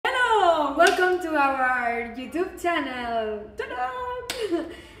Welcome to our YouTube channel. Ta-da!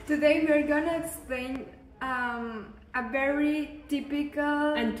 Today we're gonna explain a very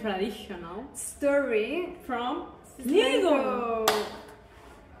typical and traditional story from Sligo.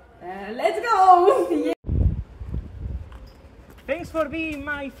 Let's go! Yeah. Thanks for being in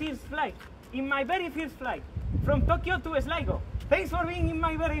my first flight, in my very first flight, from Tokyo to Sligo. Thanks for being in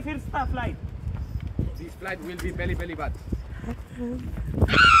my very first flight. This flight will be very, very bad.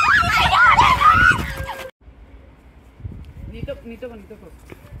 Nito.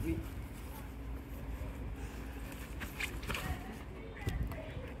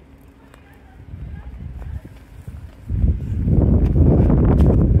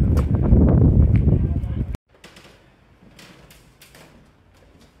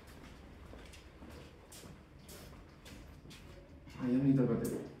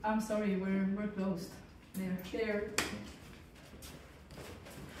 I'm sorry, we're closed. There.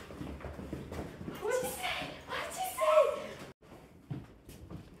 What'd you say? What'd you say?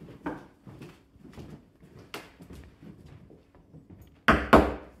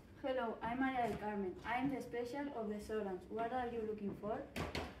 Hello, I'm Maria del Carmen. I'm the special of the Sorans. What are you looking for?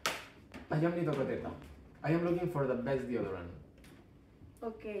 I am Nito Coteta. I am looking for the best deodorant.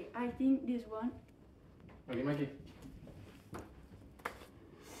 Okay, I think this one. Okay, Mikey.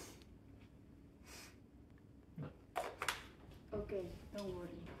 Okay, don't worry.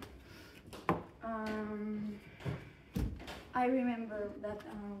 I remember that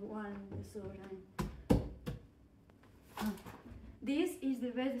one desodorant. This is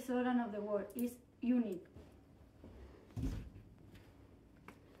the best desodorant of the world. It's unique.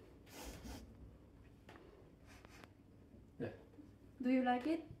 Yeah. Do you like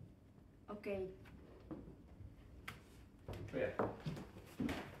it? Okay. Yeah.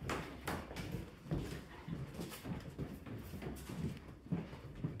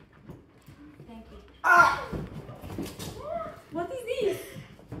 Thank you. What is this?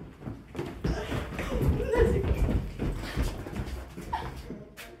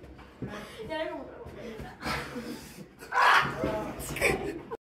 Ya